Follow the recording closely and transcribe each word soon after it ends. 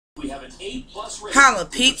Holla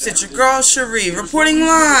peeps, it's your girl Schree, reporting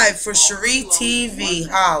live for SchreeTV.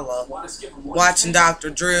 Holla. Watching Dr.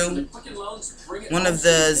 Drew. One of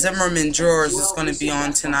the Zimmerman drawers is going to be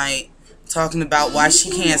on tonight, talking about why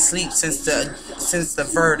she can't sleep since the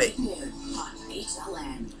verdict.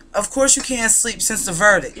 Of course you can't sleep since the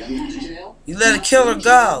verdict. You let a killer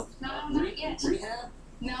go.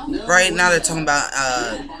 Right now they're talking about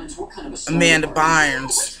Amanda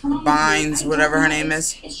Bynes, whatever her name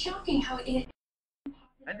is. I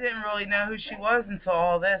didn't really know who she was until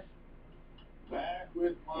all this.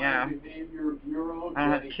 Yeah. I don't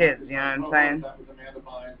have kids, you know what I'm saying?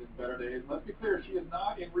 Let's be clear, she is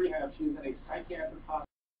not in rehab, she's in a psychiatric hospital.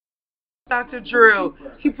 Dr. Drew,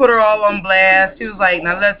 he put her all on blast. He was like,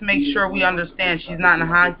 now let's make sure we understand she's not in a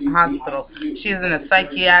hospital. She's in a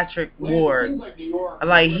psychiatric ward.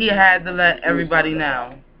 Like, he had to let everybody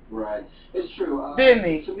know. Right. It's true. Didn't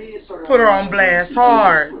he? Put her on blast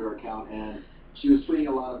hard. She was tweeting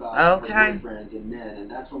a lot about her boyfriends and men, and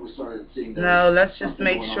that's when we started seeing that. No, let's just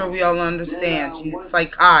make sure we all understand. She's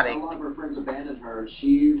psychotic. A lot of her friends abandoned her.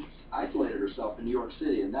 She isolated herself in New York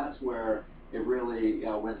City, and that's where it really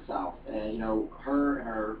went south. And, you know, her and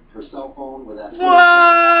her cell phone with that...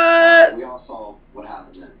 What? We all saw what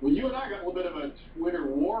happened then. Well, you and I got a little bit of a Twitter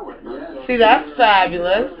war with her. Yeah. See, that's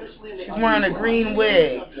fabulous. She's wearing a green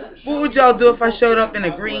wig. What would y'all do if I showed up in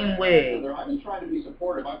a green wig?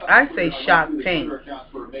 I say shot pink.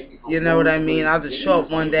 You know what I mean? I'll just show up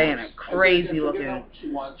one day in a crazy looking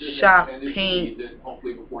shot pink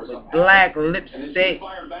with black lipstick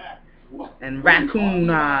and raccoon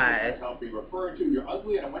eyes. You're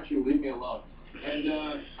ugly, and I want you to leave me alone. And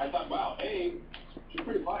I thought, wow, hey, she's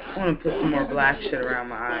pretty funny. I want to put some more black shit around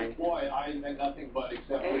my eyes. Boy, I had nothing but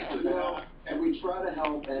accept and we try to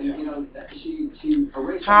help, and you know, she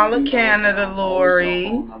erased Holla Canada, Lori.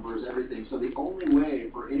 Phone numbers, everything. So the only way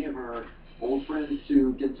for any of her old friends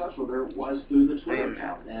to get in touch with her was through the Twitter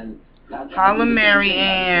account. And that's Holla Mary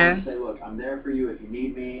Ann. Say, look, I'm there for you if you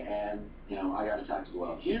need me, and you know, I got attacked as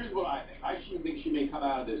well. Here's what I think. I think she may come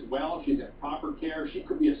out of this well. She's in proper care. She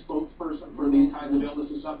could be a spokesperson for these kinds of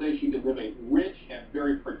illnesses someday. She could live a rich and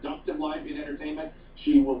very productive life in entertainment.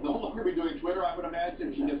 She will no longer be doing Twitter, I would imagine,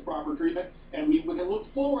 if she gets proper treatment. And we can look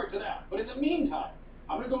forward to that. But in the meantime,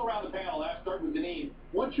 I'm going to go around the panel. I'll start with Deneen.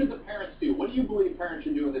 What should the parents do? What do you believe parents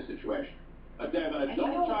should do in this situation? An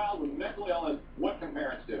adult child with mental illness, what can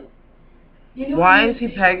parents do? You know, why is he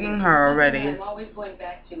pegging her already? I'm always going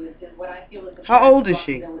back to is what I feel is the How old is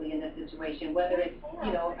she? In this situation, whether it's,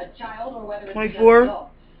 you know, a child or whether it's 24?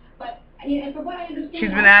 But from what I understand, she's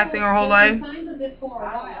been acting her whole life. Signs of this for a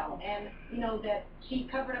while, and you know that she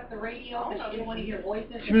covered up the radio, but she didn't want to hear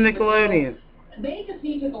voices. She's from Nickelodeon. They just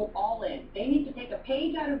need to go all in. They need to take a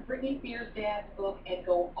page out of Britney Spears' dad's book and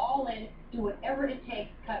go all in, do whatever it takes.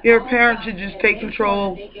 Your parents should just take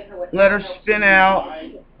control, let her spin out,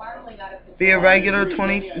 be a regular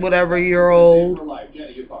 20-whatever-year-old,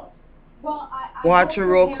 watch her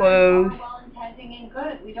real close. Well-intending and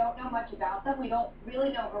good. We don't know much about them. We don't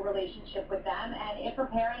really know her relationship with them. And if her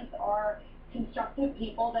parents are constructive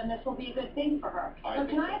people, then this will be a good thing for her. So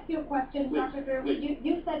can I ask you a question, Dr. Drew?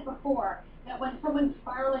 You said before that when someone's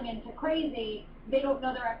spiraling into crazy, they don't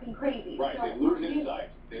know they're acting crazy. Right, so they lose insight.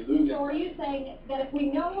 So are you saying that if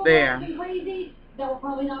we know we're acting crazy, that we're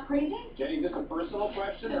probably not crazy? Jenny, is this a personal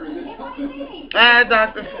question, or is this...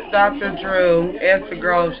 Dr. Drew, ask the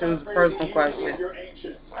girl if she was a personal question. You're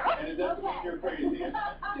anxious, and it doesn't mean you're crazy. It's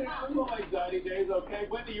all anxiety days, okay?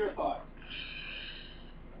 Wendy, your thoughts?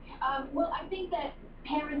 Well, I think that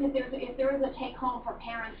parents, if there is a take-home for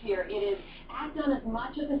parents here, it is act on as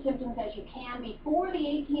much of the symptoms as you can before the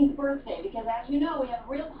 18th birthday, because as you know, we have a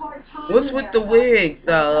real hard time. What's with the wigs,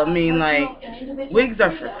 though? I mean, like, wigs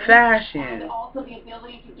are for fashion.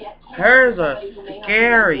 Hers are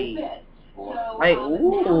scary. Like,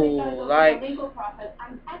 ooh, like,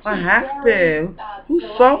 what happened? Who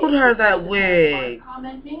sold her that wig?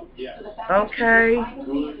 Okay.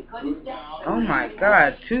 Oh my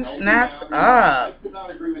God, 2 snaps up.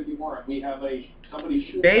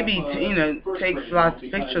 Baby, you know, takes lots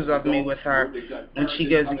of pictures of me with her when she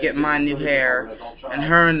goes to get my new hair. And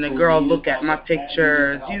her and the girl look at my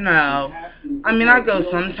pictures, you know. I mean, I go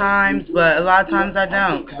sometimes, but a lot of times I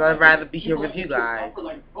don't, because I'd rather be here with you guys.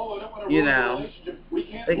 You know.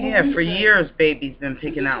 But yeah, for years, baby's been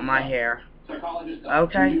picking out my hair.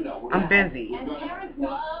 Okay? I'm busy. And parents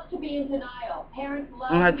love to be in denial. Parents love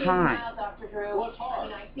to be in denial, Dr. Drew. I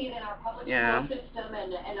mean, I see it in our public school system,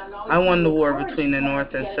 and I'm always... I won the war between the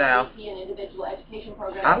North and South. I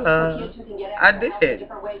did.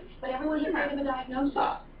 But everyone's afraid of a diagnosis.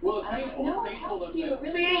 She's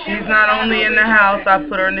not only in the house, I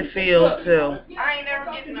put her in the field too. I ain't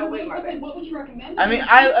never getting no wig like that. I mean,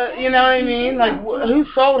 you know what I mean? Like, who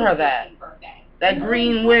sold her that? That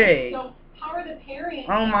green wig.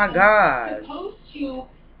 Oh my God.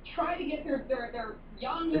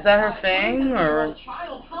 Is that her thing, or?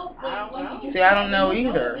 See, I don't know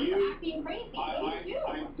either.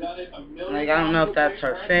 Like, I don't know if that's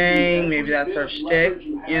her thing. Maybe that's her shtick.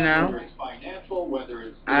 You know?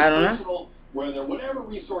 I don't know.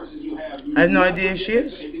 I have no idea who she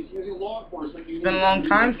is. It's been a long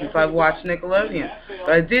time since I've watched Nickelodeon.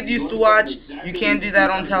 But I did used to watch You Can't Do That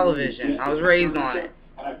on Television. I was raised on it.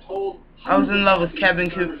 I was in love with Kevin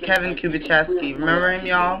Kubicheski. Remember him,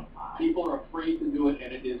 y'all? People are afraid to do it,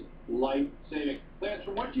 and it is life-saving. Lance,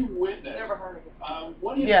 from what you witnessed,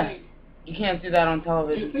 what do you think? You can't do that on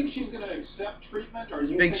television. Do you think she's going to accept treatment, or do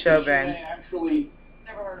you Big think show, she bang. may actually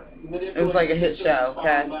It was like a hit show,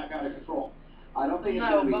 okay? I don't think it's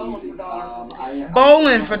No, going to be easy.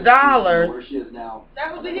 Bowling for dollars.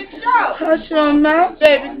 That was a hit show. Hush your mouth,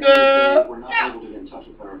 baby girl. We're not able to get in touch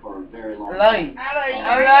with her for a very long I time. like it. I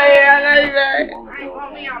ain't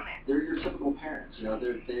gonna be on there. They're your typical parents, you know,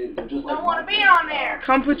 they're just like Don't want to be on there.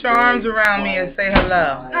 Come put your arms around me and say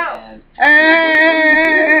hello. No.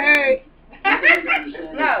 Hey!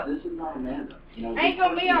 No. This is not Amanda. You know, I ain't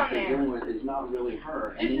gonna be on there. dealing with is not really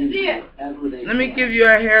her. This is it. Let me give you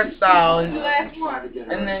a hairstyle and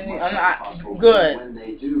then good.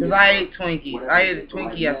 Because I ate Twinkies. I ate a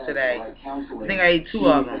Twinkie yesterday. I think I ate 2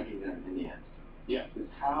 of them. I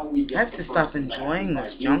have to stop enjoying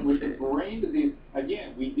this junk food.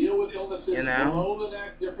 Again, we deal with illnesses below the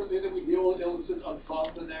neck differently than we deal with illnesses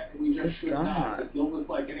above the neck, and we just should not. An illness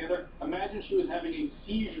like any other. Imagine she was having a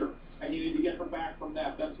seizure, and you need to get her back from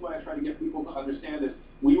that. That's why I try to get people to understand this.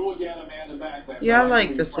 We will get Amanda back. Yeah, I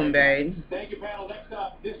like this one, babe. Thank you, panel. Next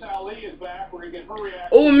up, Miss Ali is back. We're going to get her reaction.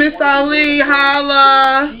 Oh, Miss Ali,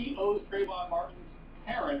 holla! She owes Trayvon Martin's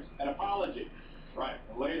parents an apology. Right.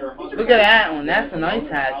 Later. Look at that one. That's a nice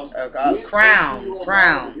hat. Crown.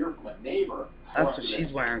 That's what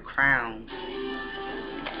she's wearing. Crown.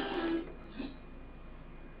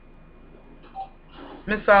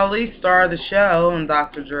 Miss Ali, star of the show, and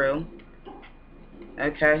Dr. Drew.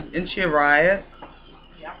 Okay. Isn't she a riot?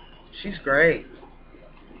 Yeah. She's great.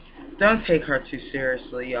 Don't take her too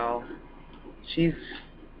seriously, y'all. She's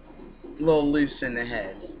a little loose in the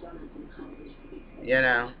head. You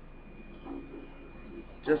know.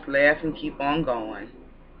 Just laugh and keep on going.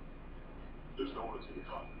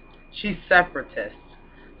 She's separatist.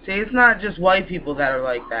 See, it's not just white people that are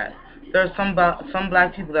like that. There's some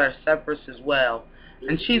black people that are separatists as well.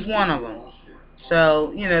 And she's one of them.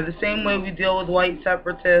 So, you know, the same way we deal with white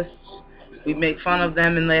separatists, we make fun of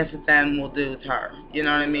them and laugh at them, we'll do with her. You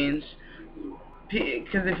know what I mean?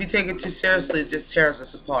 Because if you take it too seriously, it just tears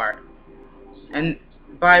us apart. And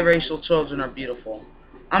biracial children are beautiful.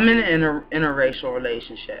 I'm in an interracial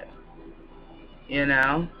relationship. You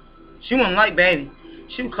know? She wouldn't like baby.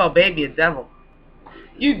 She would call baby a devil.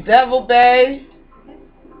 You devil, babe.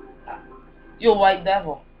 You a white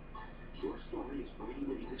devil.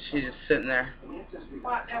 She's just sitting there.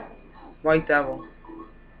 White devil.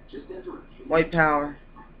 White power.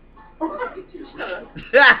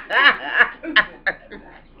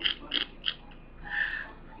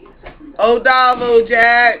 Oh, Davo,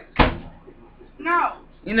 Jack. No.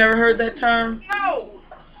 You never heard that term? No.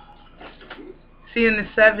 See, in the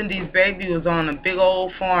 70s, baby was on a big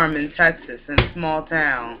old farm in Texas, in a small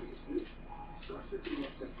town.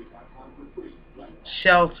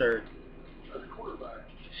 Sheltered.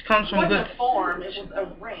 She comes from good... It wasn't a farm, it was a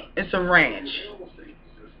ranch. It's a ranch.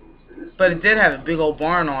 But it did have a big old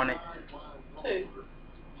barn on it.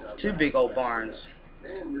 2 big old barns.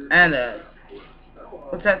 And a...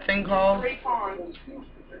 What's that thing called? 3 ponds.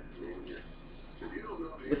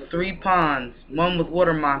 With 3 ponds. 1 with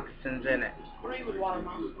water moccasins in it. 3 with water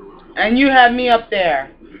moccasins. And you had me up there.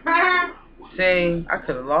 See, I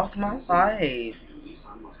could have lost my life.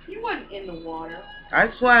 You wasn't in the water. I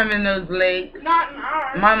swam in those lakes. Not in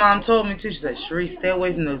ours. My mom told me too. She said, Schree, stay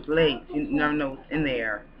away from those lakes. You never know what's in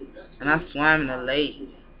there. And I swam in the lake.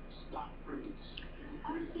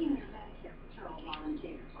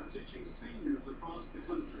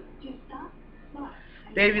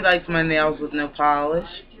 Baby likes my nails with no polish.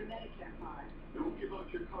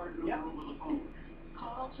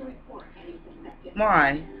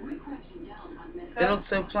 Why? They look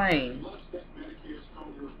so plain.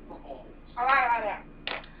 I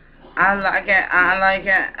like it, I like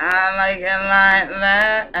it, I like it like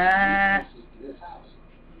that.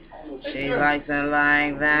 She likes it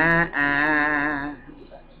like that.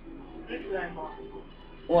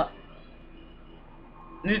 What?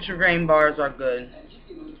 Nutri-Grain bars are good.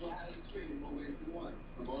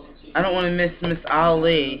 I don't want to miss Miss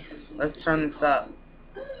Ali. Let's turn this up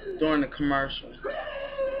during the commercial.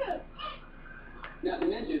 Not to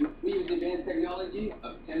mention, we use advanced technology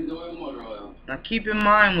of Tenzoil motor oil. Now keep in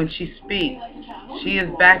mind when she speaks, she is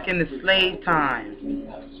back in the slave time.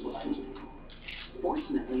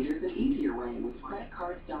 Fortunately, there's an easier way with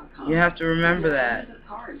creditcards.com. You have to remember that,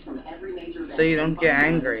 so you don't get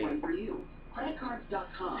angry.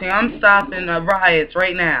 See, I'm stopping the riots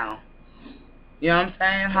right now. You know what I'm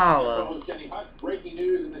saying? Holla. Breaking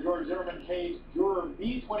news in the George Zimmerman case. Juror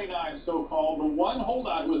B29, so-called, the one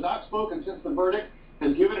holdout who has not spoken since the verdict,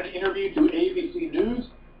 has given an interview to ABC News.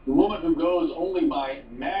 The woman who goes only by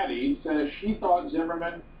Maddie says she thought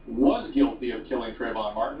Zimmerman was guilty of killing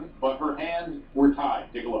Trayvon Martin, but her hands were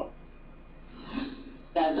tied. Take a look.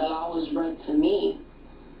 As the law was read to me,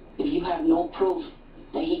 if you have no proof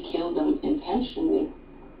that he killed them intentionally,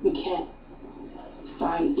 you can't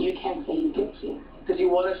say he's guilty. Did you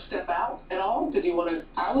want to step out at all? Did you want to?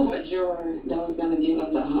 I was a juror that was going to give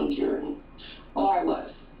up the hung jury. Oh, I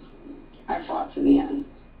was. I fought to the end.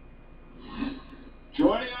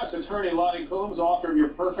 Joining us, attorney Lonnie Coombs, author of Your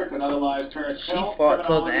Perfect and Other Lies Parents Tell, fought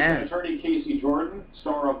till the end. Attorney Casey Jordan,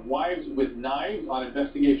 star of Wives with Knives on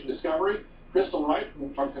Investigation Discovery, Crystal Wright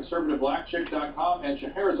from ConservativeBlackChick.com, and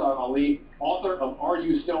Scheherazade Ali, author of Are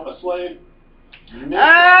You Still a Slave?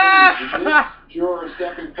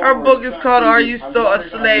 Her book is called Are You Still a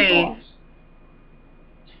Slave?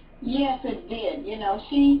 Yes, it did. You know,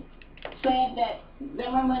 she said that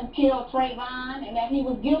Zimmerman killed Trayvon and that he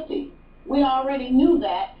was guilty. We already knew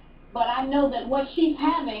that, but I know that what she's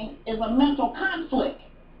having is a mental conflict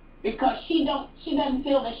because she doesn't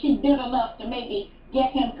feel that she did enough to maybe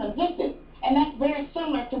get him convicted. And that's very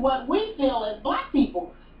similar to what we feel as black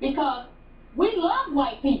people, because we love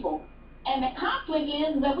white people. And the conflict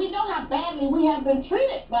is that we know how badly we have been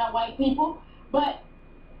treated by white people, but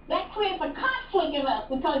that creates a conflict in us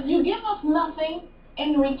because you give us nothing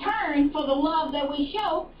in return for the love that we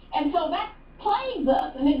show, and so that plagues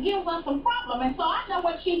us, and it gives us a problem. And so I know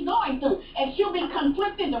what she's going through, and she'll be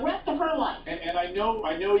conflicted the rest of her life. And I know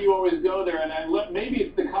you always go there, and maybe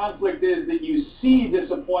it's the conflict is that you see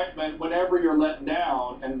disappointment whenever you're let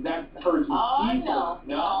down, and that hurts you. Oh,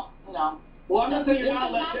 no. Well, I'm not saying you're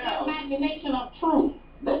not let down. This is not the imagination of truth.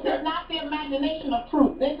 This is not the imagination of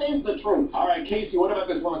truth. This is the truth. All right, Casey, what about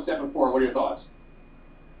this woman stepping forward? What are your thoughts?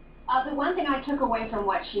 The one thing I took away from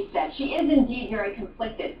what she said, she is indeed very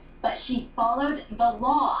conflicted, but she followed the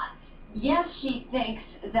law. Yes, she thinks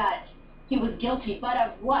that he was guilty, but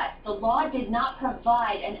of what? The law did not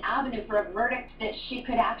provide an avenue for a verdict that she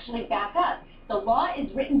could actually back up. The law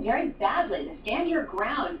is written very badly. The stand your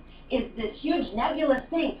ground is this huge nebulous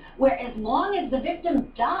thing where as long as the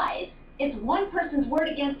victim dies, it's one person's word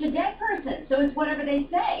against a dead person. So it's whatever they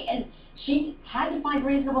say. And she had to find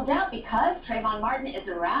reasonable doubt because Trayvon Martin is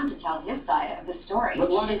around to tell his side of the story. But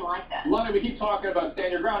she didn't like that. Lonnie, we keep talking about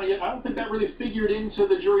stand your ground, yet I don't think that really figured into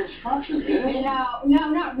the jury instructions, did it? No,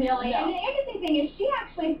 not really. No. And the interesting thing is she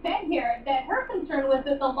actually said here that her concern was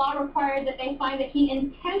that the law required that they find that he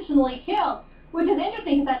intentionally killed, which is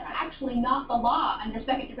interesting because that's actually not the law under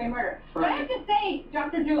second-degree murder. Right. But I have to say,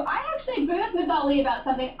 Dr. Drew, I actually agree with Ms. Ali about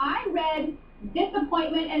something. I read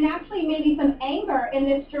disappointment and actually maybe some anger in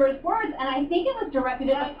this juror's words, and I think it was directed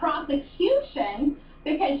at the prosecution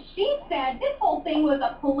because she said this whole thing was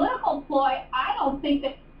a political ploy. I don't think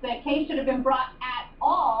that the case should have been brought at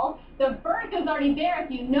all. The verdict is already there. If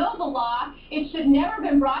you know the law, it should never have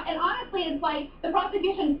been brought. And honestly, it's like the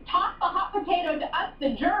prosecution tossed the hot potato to us,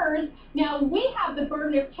 the jurors. Now we have the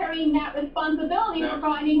burden of carrying that responsibility for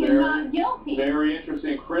finding him not guilty. Very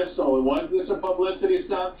interesting. Crystal, was this a publicity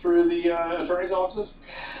stunt through the attorney's offices?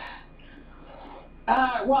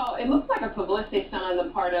 Well, it looks like a publicity stunt on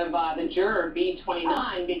the part of the juror,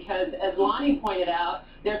 B29, because as Lonnie pointed out,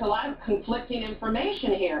 there's a lot of conflicting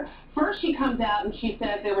information here. First, she comes out and she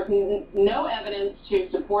says there was no evidence to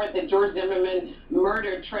support that George Zimmerman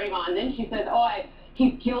murdered Trayvon. Then she says,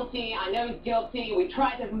 he's guilty. I know he's guilty. We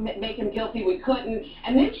tried to make him guilty. We couldn't.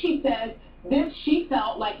 And then she says she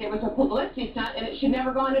felt like it was a publicity stunt and it should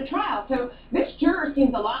never go into trial. So this juror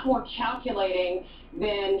seems a lot more calculating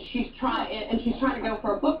than she's trying to go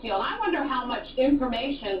for a book deal. And I wonder how much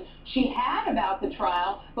information she had about the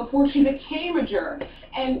trial before she became a juror.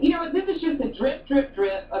 And, you know, this is just a drip, drip,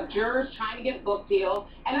 drip of jurors trying to get book deals.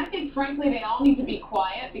 And I think, frankly, they all need to be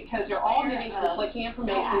quiet because they're all giving conflicting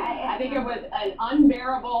information. I think it was an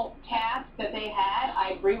unbearable task that they had.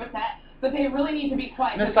 I agree with that. But they really need to be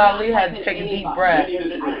quiet. Miss Ali had to take a deep breath.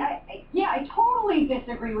 I totally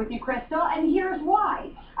disagree with you, Crystal, and here's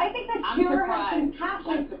why. I think this juror has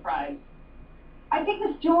compassion. I'm surprised. I think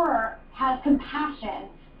this juror has compassion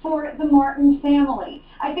for the Martin family.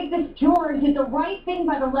 I think this juror did the right thing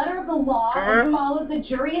by the letter of the law and followed the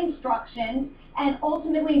jury instructions and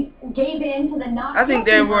ultimately gave in to the not guilty. I think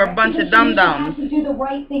they were a bunch of dum-dums. To do the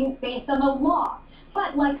right thing based on the law.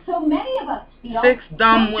 But like so many of us feel, 6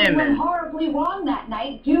 dumb women went horribly wrong that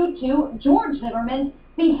night due to George Zimmerman's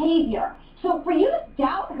behavior. So for you to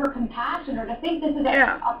doubt her compassion or to think this is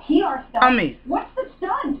a PR stunt, what's the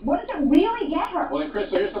stunt? What does it really get her? Well, then, Chris,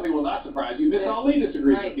 so here's something will not surprise you. Miss Ali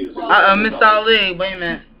disagrees with you. Miss Ali, wait a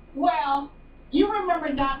minute. Well, you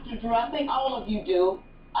remember Dr. Drew, I think all of you do.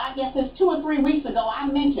 I guess it's 2 or 3 weeks ago I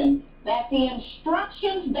mentioned that the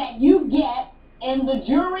instructions that you get in the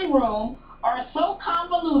jury room are so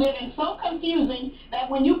convoluted and so confusing that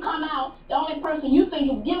when you come out, the only person you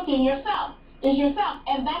think is guilty is yourself.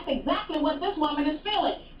 And that's exactly what this woman is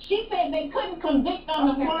feeling. She said they couldn't convict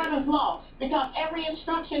under Florida's law because every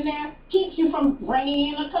instruction there keeps you from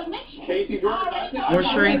bringing in a conviction. Casey, We're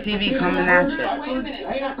SchreeTV coming at you. Wait a minute.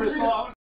 Hang on, Crystal.